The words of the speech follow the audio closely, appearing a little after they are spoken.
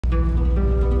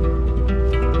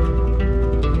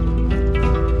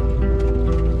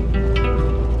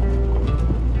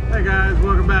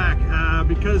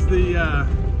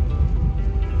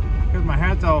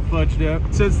It's all fudged up.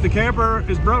 Since the camper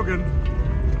is broken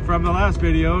from the last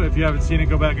video, if you haven't seen it,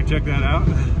 go back and check that out.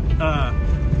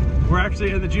 We're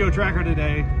actually in the Geo Tracker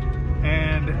today,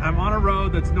 and I'm on a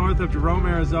road that's north of Jerome,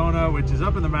 Arizona, which is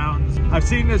up in the mountains. I've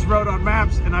seen this road on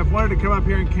maps, and I've wanted to come up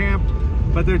here and camp,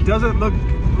 but there doesn't look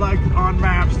like on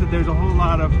maps that there's a whole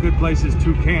lot of good places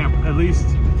to camp, at least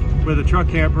with a truck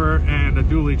camper and a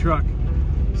dually truck.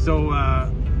 So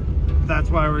that's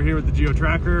why we're here with the Geo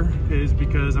Tracker, is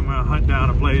because I'm gonna hunt down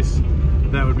a place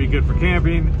that would be good for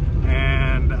camping,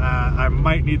 and I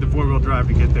might need the four-wheel drive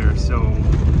to get there. So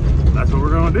that's what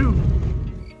we're gonna do.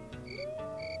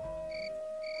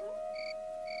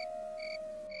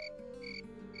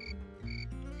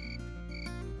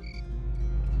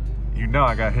 You know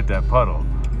I gotta hit that puddle.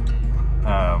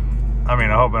 I mean,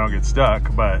 I hope I don't get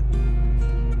stuck, but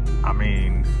I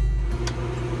mean,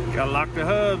 gotta lock the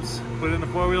hubs, put in the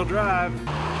four-wheel drive.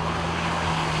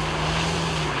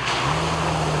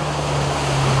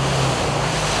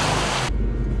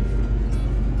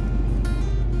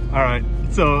 All right,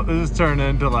 so this has turned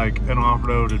into like an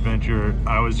off-road adventure.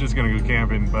 I was just gonna go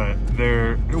camping, but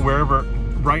wherever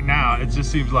right now, it just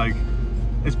seems like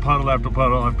it's puddle after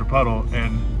puddle after puddle,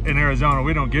 and in Arizona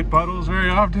we don't get puddles very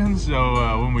often,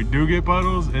 so when we do get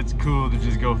puddles, it's cool to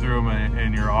just go through them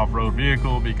in your off-road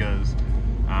vehicle, because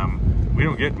we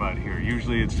don't get mud here.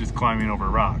 Usually it's just climbing over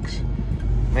rocks.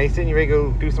 Mason, you ready to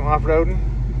go do some off-roading?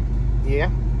 Yeah?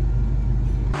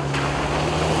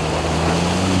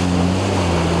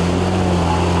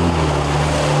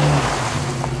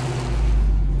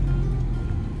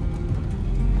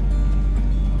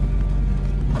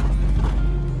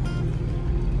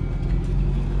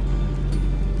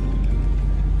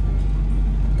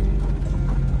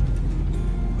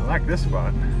 I like this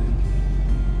spot.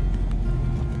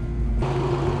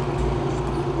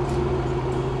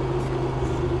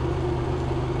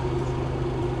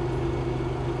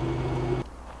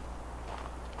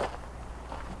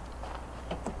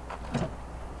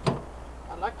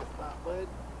 I like the spot, bud.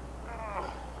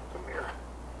 Come here.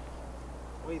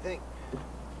 What do you think?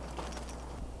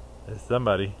 There's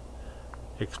somebody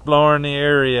exploring the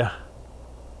area.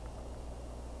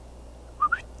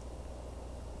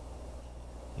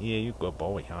 Yeah, you good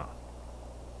boy, huh?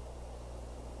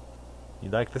 You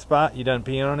like the spot? You done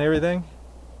peeing on everything?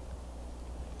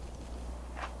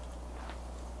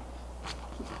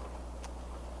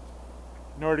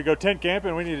 In order to go tent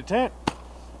camping, we need a tent.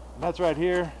 And that's right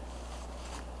here.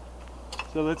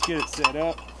 So let's get it set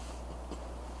up.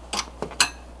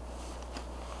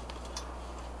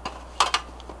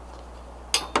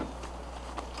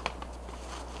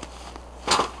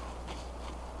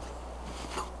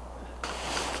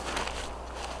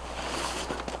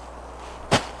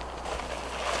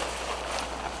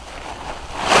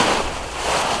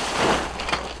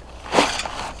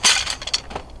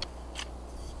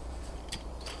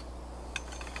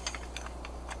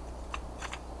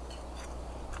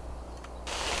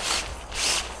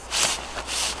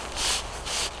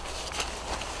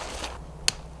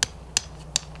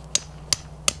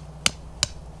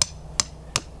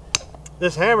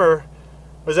 This hammer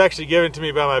was actually given to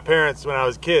me by my parents when I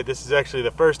was a kid. This is actually the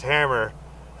first hammer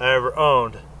I ever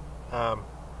owned.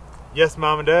 Yes,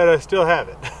 Mom and Dad, I still have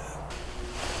it.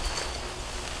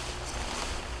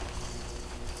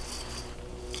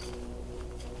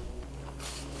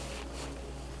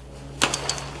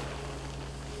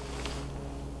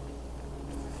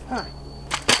 Huh.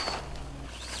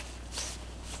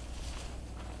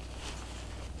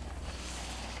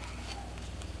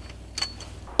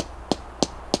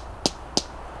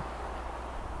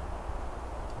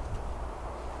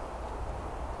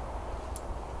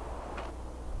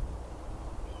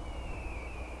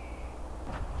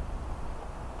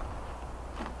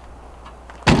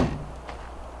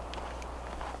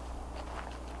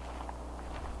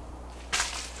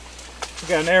 We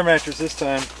got an air mattress this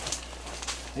time.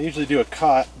 I usually do a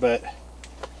cot, but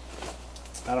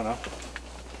I don't know.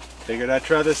 Figured I'd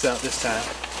try this out this time.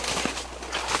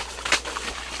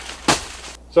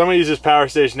 So I'm gonna use this power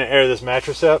station to air this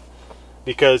mattress up,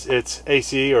 because it's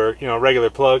AC, or regular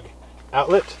plug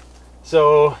outlet.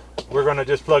 So we're gonna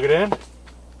just plug it in.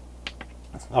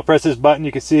 I'll press this button.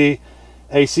 You can see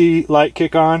AC light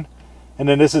kick on, and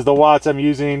then this is the watts I'm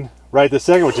using right this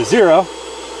second, which is 0.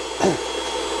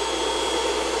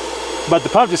 But the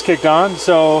pump just kicked on,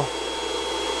 so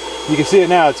you can see it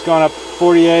now. It's gone up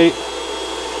 48,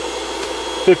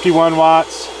 51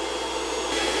 watts.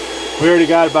 We already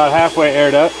got about halfway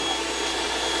aired up.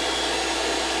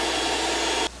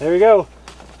 There we go.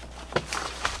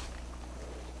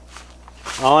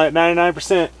 All at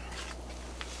 99%.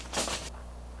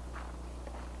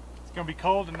 It's gonna be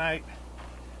cold tonight.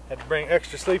 Had to bring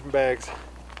extra sleeping bags.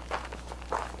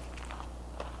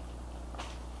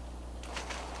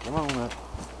 Come on up.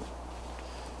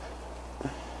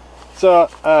 So,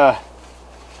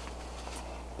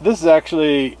 this is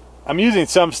actually, I'm using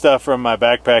some stuff from my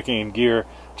backpacking gear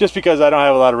just because I don't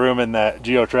have a lot of room in that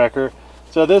Geo Tracker.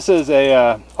 So this is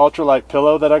a ultralight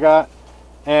pillow that I got,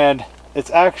 and it's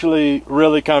actually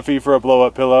really comfy for a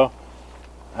blow-up pillow.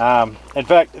 In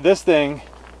fact, this thing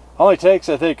only takes,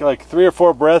 I think, like 3 or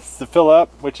 4 breaths to fill up,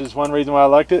 which is one reason why I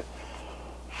liked it.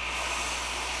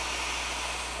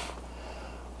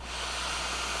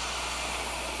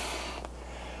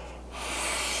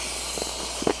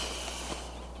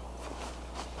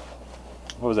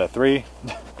 What was that, 3?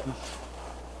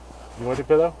 You want the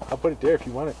pillow? I'll put it there if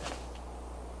you want it.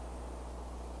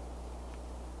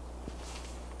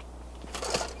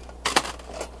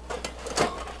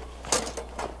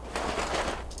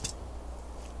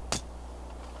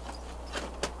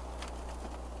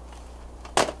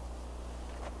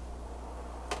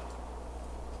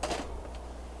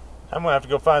 I'm gonna have to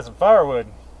go find some firewood.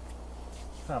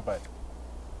 Not bad.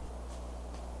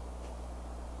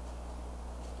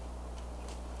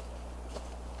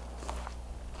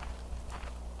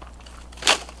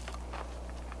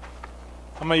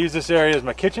 I'm gonna use this area as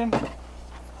my kitchen.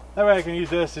 That way I can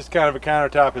use this as kind of a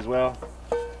countertop as well.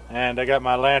 And I got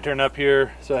my lantern up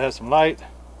here so it has some light.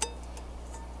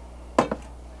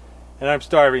 And I'm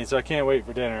starving, so I can't wait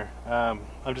for dinner.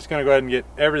 I'm just gonna go ahead and get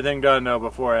everything done though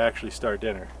before I actually start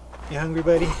dinner. You hungry,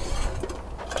 buddy?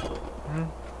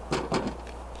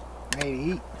 Ready to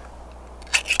eat?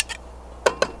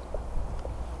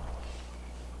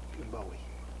 Good boy.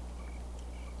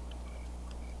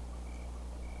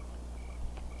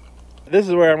 This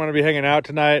is where I'm going to be hanging out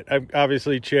tonight. I've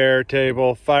obviously chair,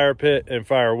 table, fire pit, and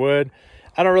firewood.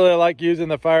 I don't really like using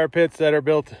the fire pits that are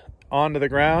built onto the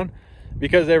ground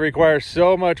because they require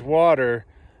so much water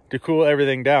to cool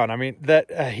everything down. I mean,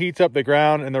 that heats up the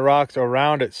ground and the rocks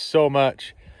around it so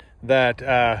much that,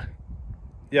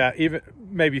 yeah, even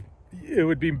maybe it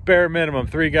would be bare minimum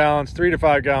 3 to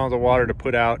 5 gallons of water to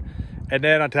put out. And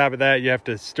then on top of that, you have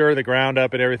to stir the ground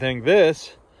up and everything.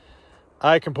 This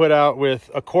I can put out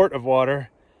with a quart of water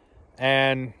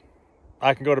and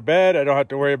I can go to bed. I don't have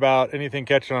to worry about anything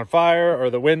catching on fire or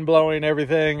the wind blowing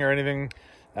everything or anything,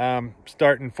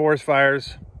 starting forest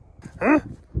fires. Huh?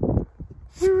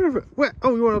 What?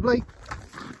 Oh, you want to play?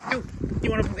 Oh, you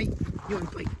want to play? You want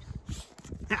to play?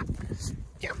 Ah.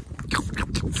 Yeah.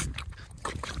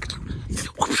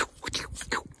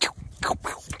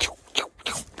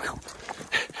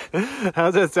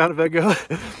 How's that sound effect go?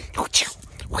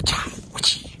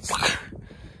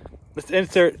 Let's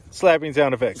insert slapping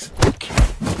sound effects.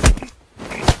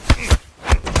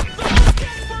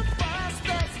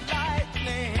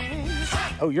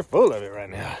 Oh, you're full of it right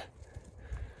now.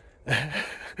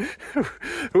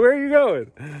 Where are you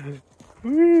going?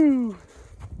 Woo!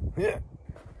 Yeah.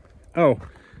 Oh,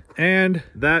 and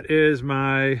that is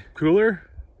my cooler.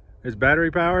 It's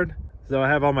battery powered, so I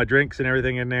have all my drinks and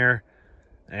everything in there.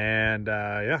 And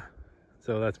yeah,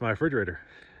 so that's my refrigerator.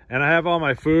 And I have all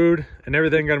my food and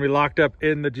everything going to be locked up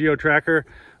in the Geo Tracker,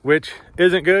 which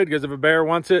isn't good because if a bear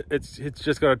wants it, it's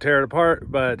just going to tear it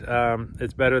apart. But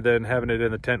it's better than having it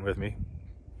in the tent with me,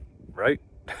 right?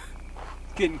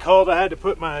 It's getting cold. I had to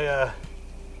put my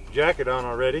jacket on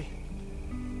already.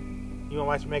 You want to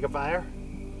watch me make a fire?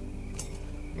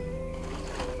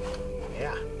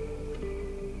 Yeah.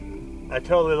 I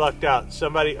totally lucked out.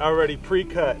 Somebody already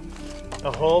pre-cut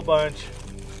a whole bunch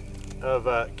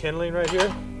of kindling right here.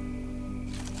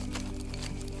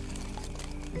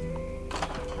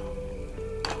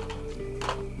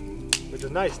 Which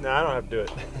is nice now, I don't have to do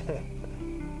it.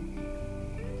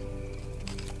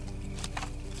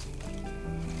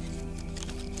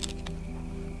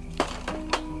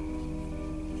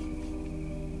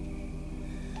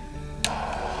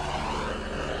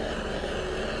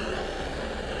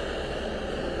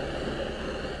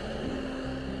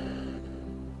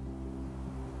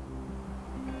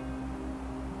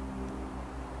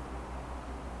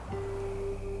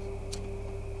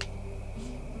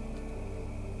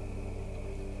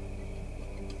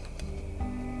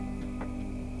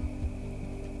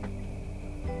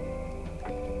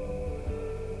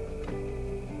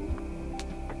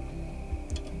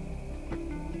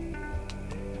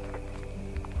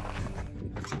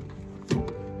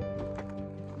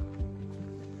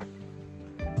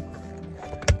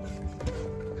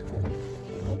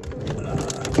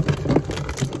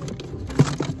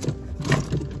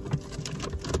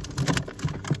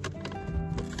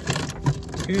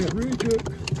 Can't reach it.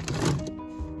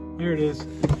 There it is.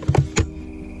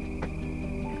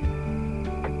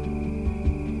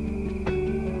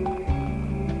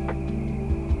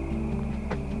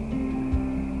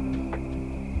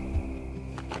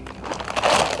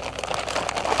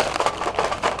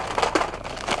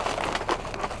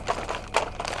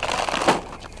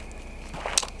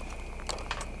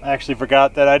 I actually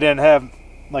forgot that I didn't have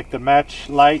like the match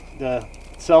light, the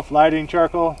self-lighting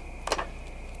charcoal.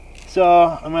 So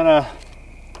I'm gonna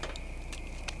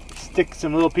stick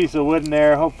some little piece of wood in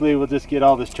there. Hopefully we'll just get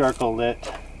all this charcoal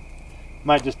lit.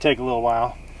 Might just take a little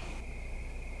while.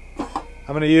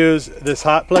 I'm gonna use this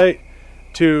hot plate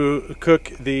to cook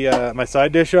the my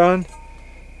side dish on,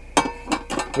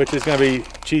 which is gonna be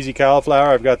cheesy cauliflower.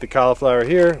 I've got the cauliflower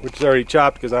here, which is already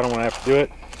chopped because I don't want to have to do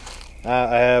it.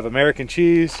 I have American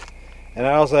cheese, and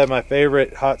I also have my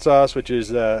favorite hot sauce, which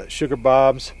is Sugar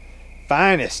Bob's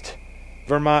Finest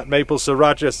Vermont Maple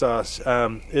Sriracha sauce.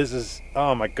 This is,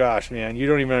 oh my gosh, man, you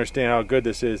don't even understand how good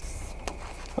this is.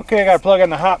 Okay, I got to plug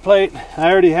in the hot plate. I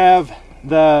already have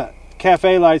the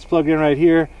cafe lights plugged in right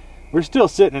here. We're still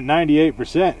sitting at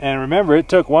 98%, and remember, it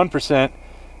took 1%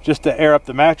 just to air up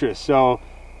the mattress. So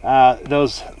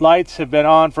those lights have been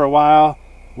on for a while.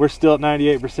 We're still at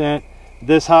 98%.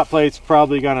 This hot plate's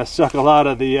probably gonna suck a lot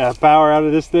of the power out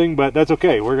of this thing, but that's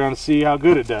okay. We're gonna see how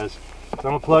good it does. So I'm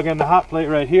gonna plug in the hot plate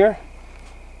right here.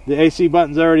 The AC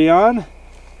button's already on.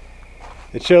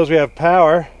 It shows we have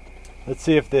power. Let's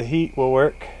see if the heat will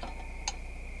work.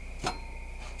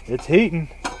 It's heating.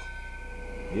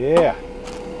 Yeah.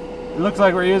 It looks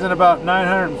like we're using about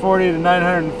 940 to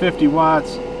 950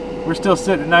 watts. We're still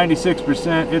sitting at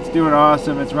 96%. It's doing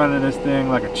awesome. It's running this thing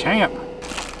like a champ.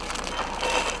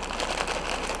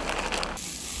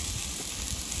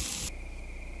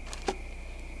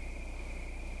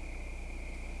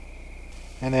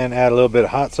 And then add a little bit of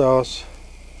hot sauce.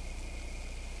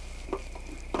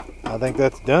 I think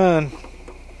that's done.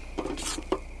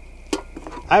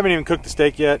 I haven't even cooked the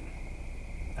steak yet.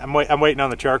 I'm waiting on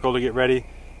the charcoal to get ready,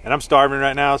 and I'm starving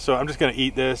right now, so I'm just gonna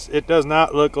eat this. It does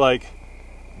not look like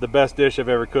the best dish I've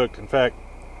ever cooked. In fact,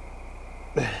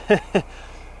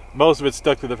 most of it's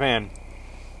stuck to the pan.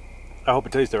 I hope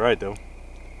it tastes all right though.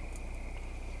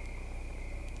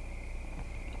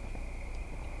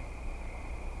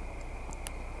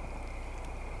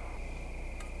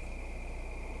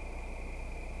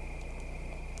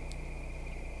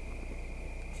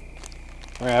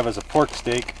 What I have is a pork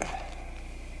steak.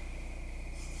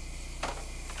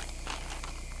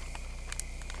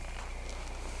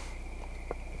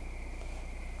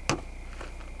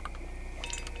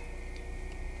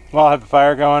 While I have the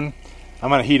fire going, I'm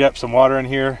going to heat up some water in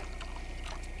here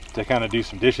to kind of do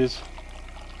some dishes.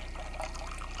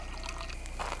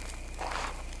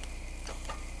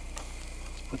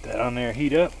 Let's put that on there,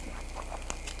 heat up.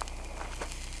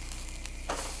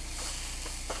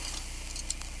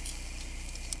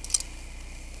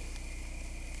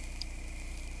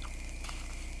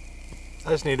 I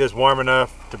just need this warm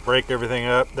enough to break everything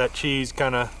up. That cheese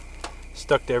kind of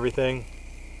stuck to everything.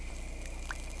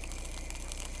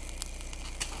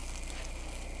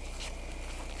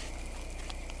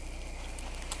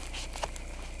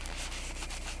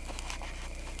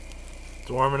 It's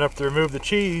warm enough to remove the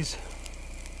cheese.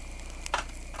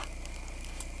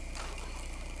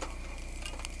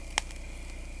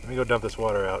 Let me go dump this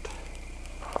water out.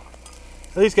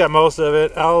 At least got most of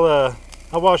it. I'll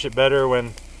wash it better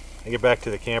when I get back to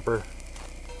the camper.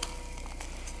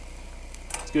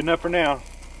 It's good enough for now.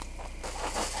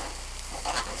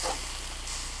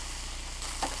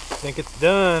 I think it's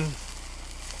done.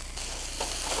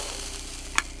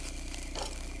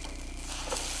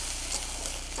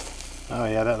 Oh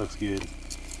yeah, that looks good.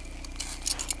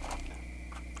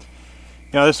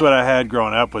 You know, this is what I had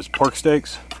growing up, was pork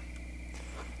steaks.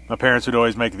 My parents would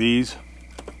always make these.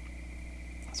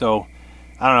 So,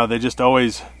 I don't know, they just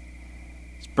always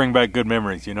bring back good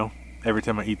memories, you know? Every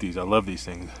time I eat these, I love these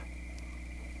things.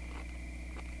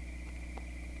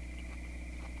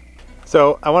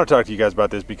 So I want to talk to you guys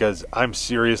about this because I'm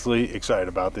seriously excited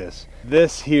about this.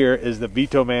 This here is the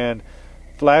VTOMAN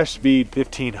Flash Speed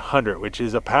 1500, which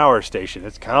is a power station.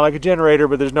 It's kind of like a generator,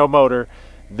 but there's no motor.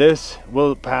 This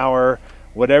will power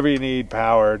whatever you need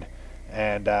powered,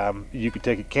 and you could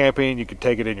take it camping, you could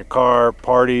take it in your car,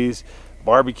 parties,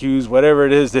 barbecues, whatever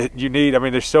it is that you need. I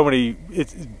mean, there's so many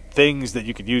things that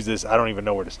you could use this. I don't even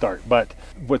know where to start. But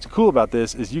what's cool about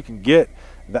this is you can get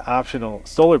the optional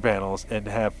solar panels and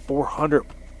have 400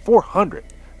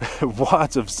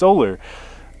 watts of solar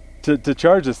to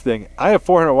charge this thing. I have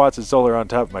 400 watts of solar on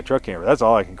top of my truck camper. That's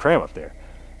all I can cram up there.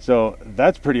 So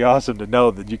that's pretty awesome to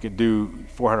know that you can do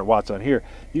 400 watts on here.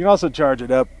 You can also charge it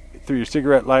up through your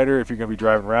cigarette lighter if you're going to be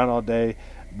driving around all day.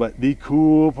 But the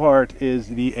cool part is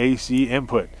the AC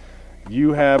input.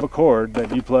 You have a cord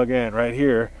that you plug in right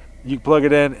here. You plug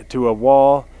it in to a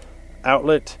wall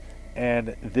outlet,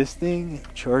 and this thing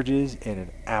charges in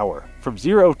an hour. From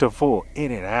 0 to full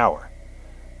in an hour.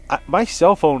 My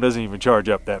cell phone doesn't even charge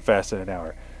up that fast in an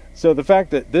hour. So the fact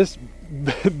that this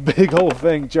big whole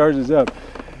thing charges up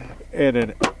in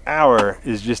an hour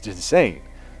is just insane.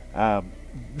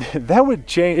 That would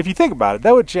change, if you think about it,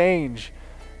 that would change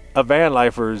a van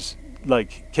lifer's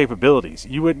like capabilities.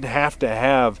 You wouldn't have to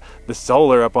have the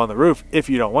solar up on the roof if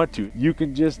you don't want to. You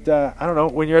can just I don't know,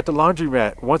 when you're at the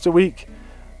laundromat once a week,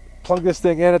 plug this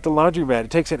thing in at the laundromat. It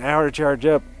takes an hour to charge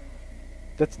up.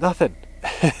 That's nothing.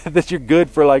 That you're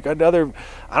good for like another,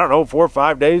 I don't know, 4 or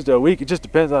 5 days to a week. It just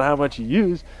depends on how much you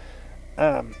use.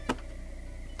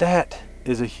 That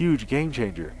is a huge game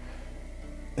changer.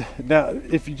 Now,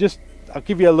 if you just, I'll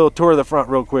give you a little tour of the front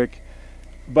real quick.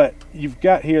 But you've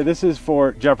got here, this is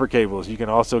for jumper cables. You can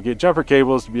also get jumper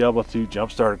cables to be able to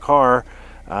jump start a car.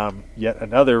 Yet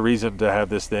another reason to have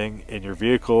this thing in your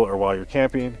vehicle or while you're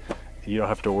camping. You don't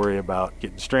have to worry about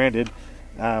getting stranded.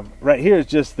 Right here is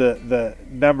just the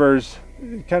numbers,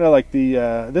 kind of like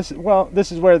the this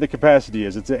is where the capacity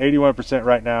is. It's at 81%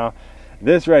 right now.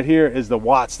 This right here is the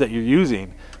watts that you're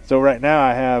using. So right now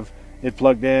I have it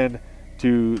plugged in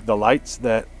to the lights,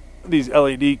 that these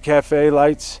LED cafe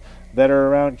lights that are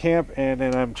around camp, and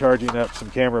then I'm charging up some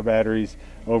camera batteries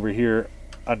over here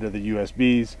under the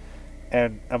USBs,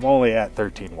 and I'm only at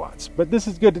 13 watts. But this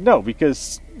is good to know,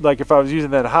 because like if I was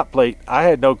using that hot plate, I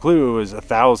had no clue it was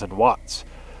 1,000 watts.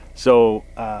 So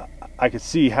I could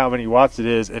see how many watts it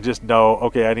is and just know,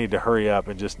 okay, I need to hurry up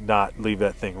and just not leave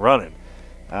that thing running.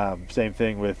 Same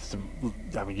thing with some,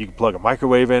 I mean, you can plug a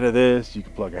microwave into this, you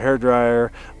can plug a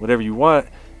hairdryer, whatever you want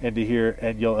into here,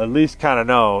 and you'll at least kind of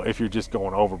know if you're just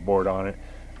going overboard on it.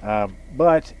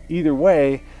 But either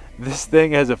way, this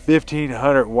thing has a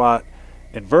 1500 watt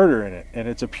inverter in it, and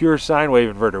it's a pure sine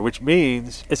wave inverter, which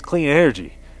means it's clean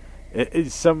energy.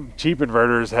 Some cheap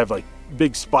inverters have like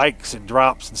big spikes and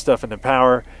drops and stuff in the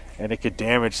power, and it could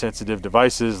damage sensitive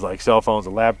devices like cell phones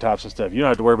and laptops and stuff. You don't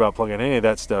have to worry about plugging any of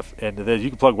that stuff into this. You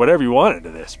can plug whatever you want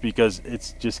into this because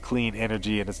it's just clean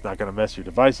energy and it's not going to mess your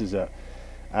devices up.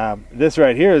 This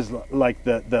right here is like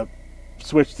the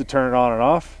switch to turn it on and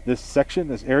off. This section,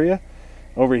 this area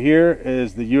over here,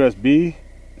 is the USB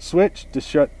switch to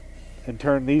shut and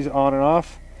turn these on and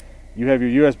off. You have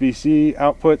your USB-C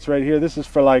outputs right here. This is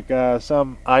for like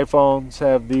some iPhones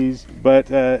have these, but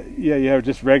yeah, you have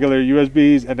just regular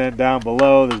USBs, and then down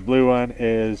below this blue one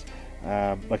is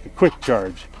like a quick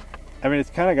charge. I mean, it's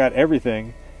kind of got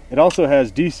everything. It also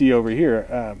has DC over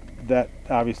here. That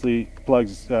obviously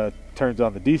plugs, turns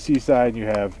on the DC side, and you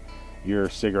have your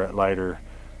cigarette lighter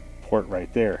port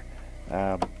right there.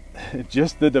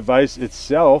 Just the device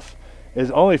itself is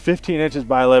only 15 inches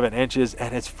by 11 inches,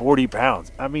 and it's 40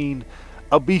 pounds. I mean,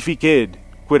 a beefy kid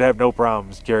would have no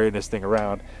problems carrying this thing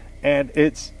around, and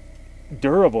it's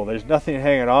durable. There's nothing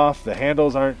hanging off. The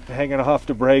handles aren't hanging off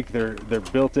to break. They're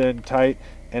built in tight,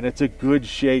 and it's a good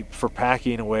shape for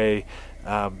packing away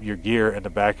your gear in the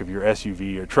back of your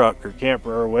SUV or truck or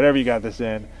camper or whatever you got this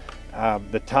in.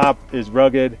 The top is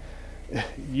rugged.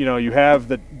 You know, you have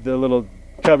the little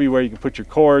cubby where you can put your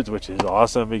cords, which is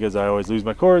awesome because I always lose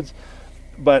my cords.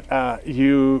 But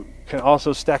you can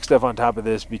also stack stuff on top of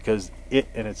this because it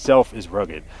in itself is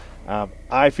rugged.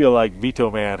 I feel like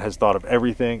VTOMAN has thought of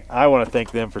everything. I want to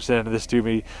thank them for sending this to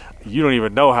me. You don't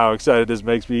even know how excited this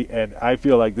makes me, and I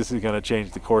feel like this is going to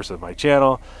change the course of my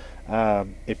channel.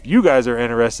 If you guys are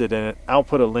interested in it, I'll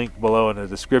put a link below in the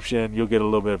description. You'll get a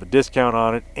little bit of a discount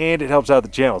on it, and it helps out the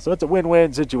channel. So it's a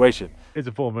win-win situation. It's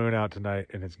a full moon out tonight,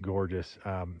 and it's gorgeous.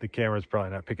 The camera's probably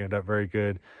not picking it up very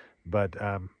good, but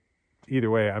either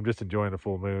way, I'm just enjoying the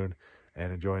full moon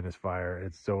and enjoying this fire.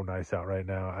 It's so nice out right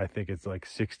now. I think it's like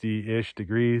 60-ish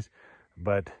degrees,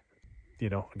 but you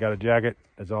know, I got a jacket.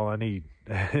 That's all I need.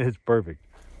 It's perfect.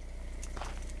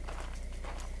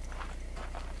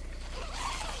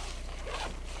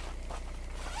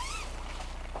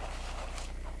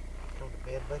 Go to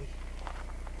bed, buddy.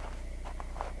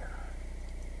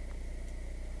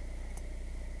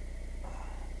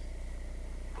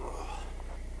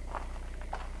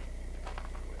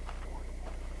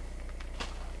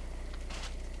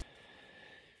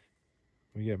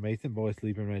 We got Mason boy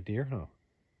sleeping right there, huh?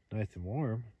 Nice and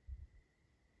warm.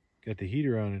 Got the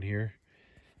heater on in here.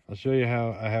 I'll show you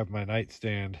how I have my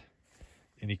nightstand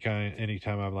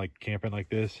anytime I'm like camping like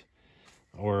this,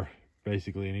 or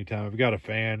basically anytime I've got a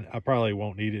fan. I probably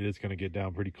won't need it. It's going to get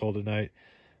down pretty cold tonight.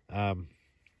 I'm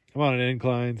on an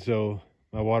incline, so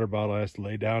my water bottle has to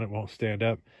lay down. It won't stand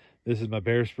up. This is my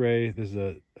bear spray. This is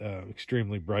a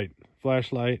extremely bright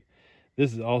flashlight.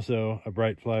 This is also a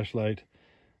bright flashlight.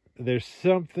 There's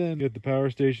something at the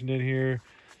power station in here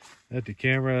at the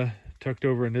camera tucked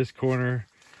over in this corner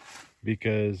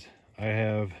because I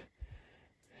have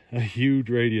a huge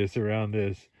radius around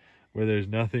this where there's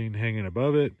nothing hanging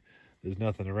above it There's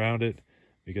nothing around it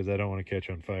because I don't want to catch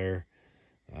on fire.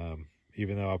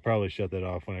 Even though I'll probably shut that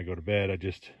off when I go to bed. I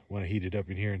just want to heat it up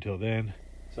in here until then.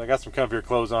 So I got some comfier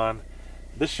clothes on.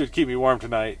 This should keep me warm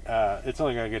tonight. It's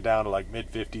only going to get down to like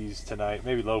mid 50s tonight,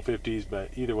 maybe low 50s,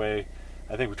 but either way,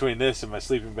 I think between this and my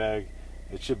sleeping bag,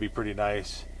 it should be pretty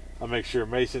nice. I'll make sure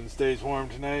Mason stays warm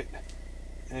tonight,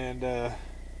 and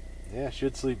yeah,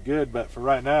 should sleep good. But for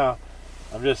right now,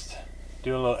 I'm just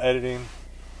doing a little editing.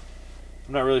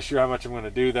 I'm not really sure how much I'm going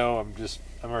to do though. I'm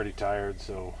already tired,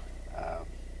 so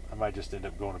I might just end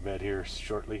up going to bed here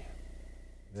shortly.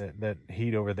 That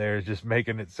heat over there is just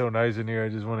making it so nice in here. I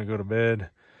just want to go to bed.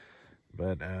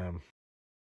 But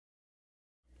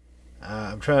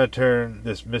I'm trying to turn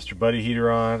this Mr. Buddy heater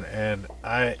on, and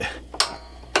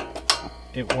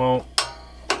it won't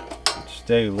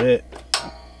stay lit.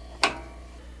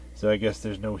 So I guess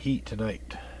there's no heat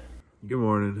tonight. Good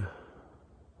morning.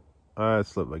 I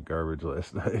slept like garbage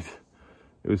last night.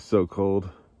 It was so cold.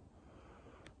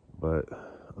 But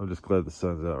I'm just glad the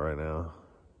sun's out right now.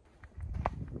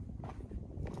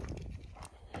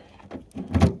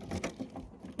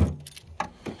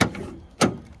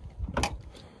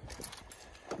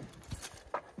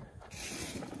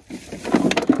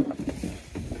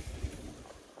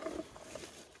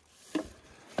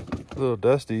 A little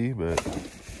dusty, but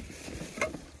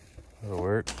that'll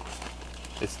work.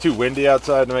 It's too windy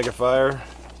outside to make a fire,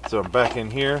 so I'm back in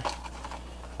here.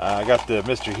 I got the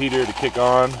Mr. Heater to kick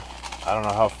on. I don't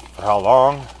know for how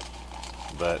long,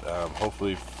 but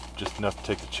hopefully just enough to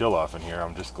take the chill off in here.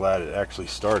 I'm just glad it actually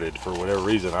started for whatever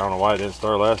reason. I don't know why it didn't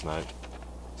start last night.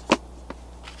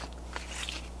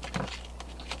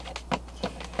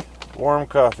 Warm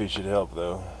coffee should help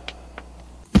though.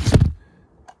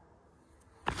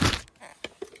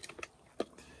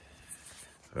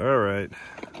 All right.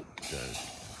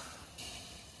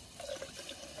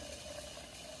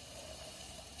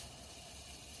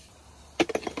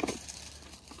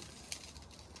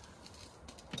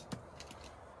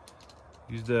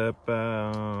 Used up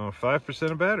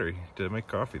 5% of battery to make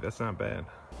coffee. That's not bad.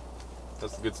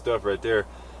 That's the good stuff right there.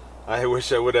 I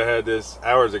wish I would have had this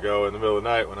hours ago in the middle of the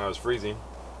night when I was freezing.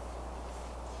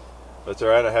 But it's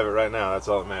alright, I have it right now. That's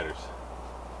all that matters.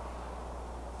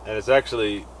 And it's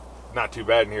actually not too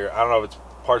bad in here. I don't know if it's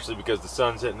partially because the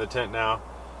sun's hitting the tent now,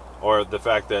 or the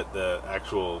fact that the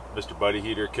actual Mr. Buddy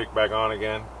heater kicked back on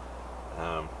again.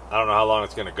 I don't know how long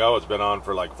it's going to go. It's been on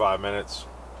for like 5 minutes.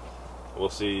 We'll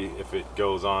see if it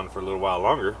goes on for a little while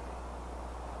longer.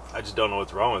 I just don't know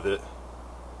what's wrong with it.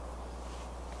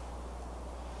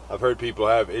 I've heard people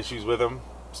have issues with them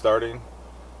starting.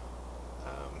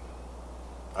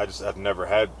 I've never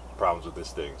had problems with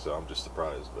this thing, so I'm just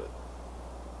surprised, but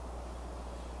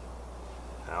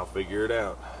I'll figure it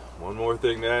out. One more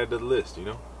thing to add to the list, you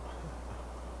know?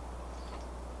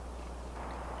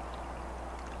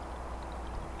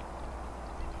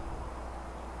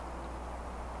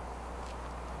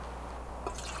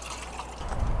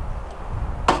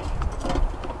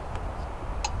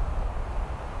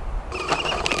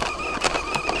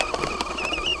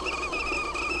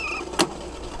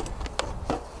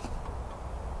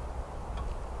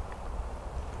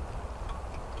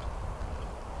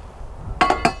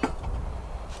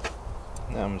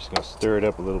 Now I'm just going to stir it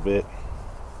up a little bit.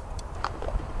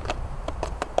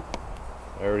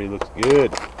 Already looks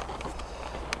good.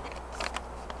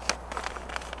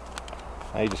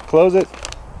 Now you just close it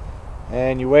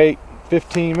and you wait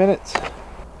 15 minutes.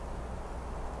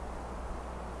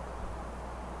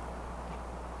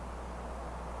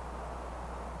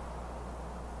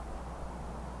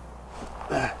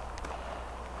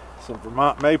 Some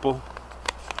Vermont maple.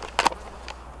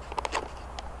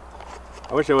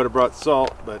 I wish I would have brought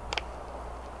salt, but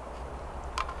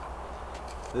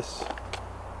this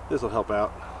will help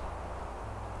out.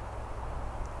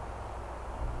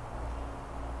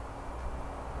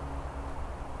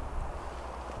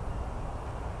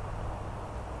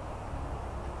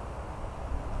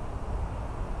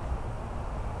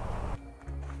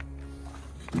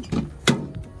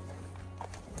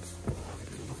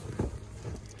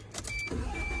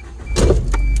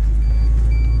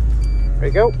 There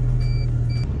you go.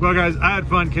 Well guys, I had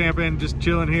fun camping, just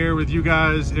chilling here with you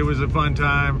guys. It was a fun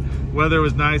time. Weather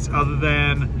was nice other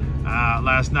than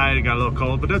last night it got a little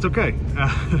cold, but that's okay.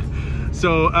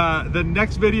 So the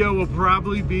next video will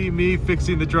probably be me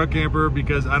fixing the truck camper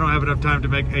because I don't have enough time to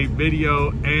make a video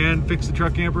and fix the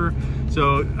truck camper.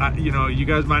 So, you know, you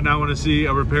guys might not want to see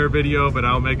a repair video, but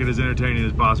I'll make it as entertaining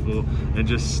as possible. And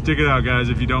just stick it out, guys,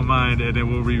 if you don't mind. And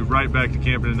then we'll be right back to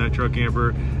camping in that truck camper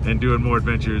and doing more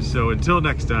adventures. So until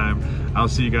next time, I'll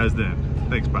see you guys then.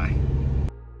 Thanks, bye.